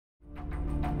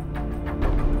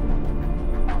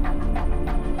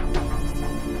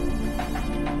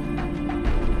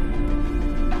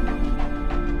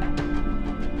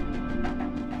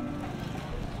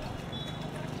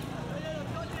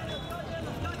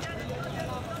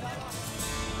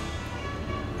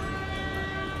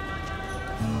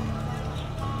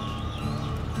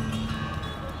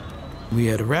We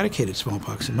had eradicated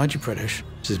smallpox in Madhya Pradesh,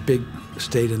 this big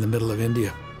state in the middle of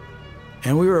India.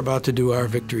 And we were about to do our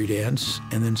victory dance,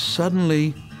 and then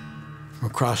suddenly, from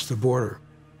across the border,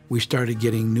 we started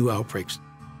getting new outbreaks.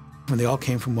 And they all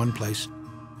came from one place,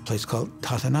 a place called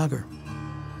Tatanagar.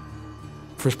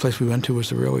 First place we went to was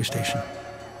the railway station.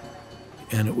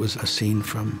 And it was a scene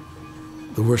from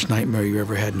the worst nightmare you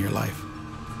ever had in your life.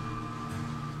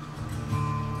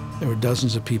 There were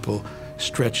dozens of people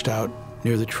stretched out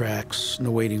near the tracks, in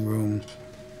the waiting room,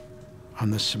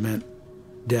 on the cement,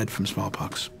 dead from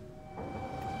smallpox.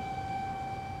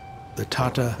 The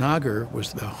Tata Nagar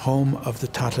was the home of the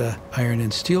Tata Iron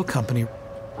and Steel Company.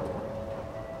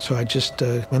 So I just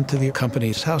went to the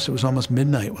company's house. It was almost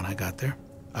midnight when I got there.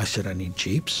 I said, I need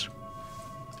jeeps,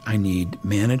 I need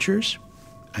managers,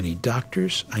 I need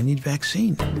doctors, I need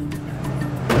vaccine.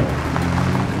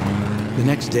 The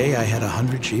next day I had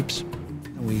 100 jeeps.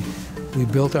 We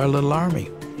built our little army.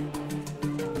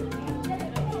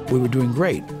 We were doing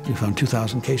great. We found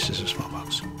 2,000 cases of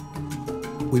smallpox.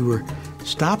 We were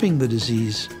stopping the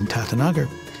disease in Tatanagar,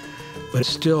 but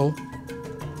still,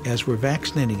 as we're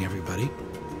vaccinating everybody,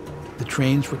 the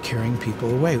trains were carrying people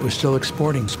away. We're still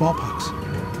exporting smallpox.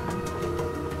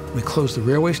 We closed the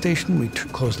railway station, we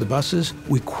closed the buses,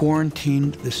 we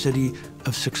quarantined the city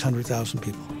of 600,000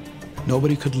 people.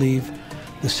 Nobody could leave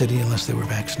the city unless they were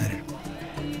vaccinated.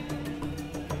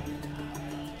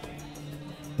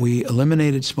 We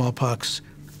eliminated smallpox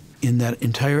in that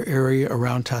entire area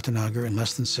around Tatanagar in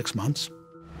less than 6 months.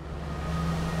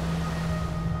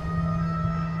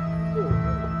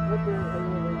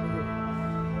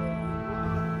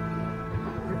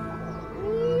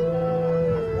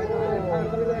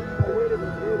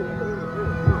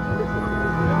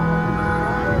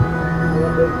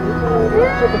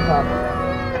 Chicken top.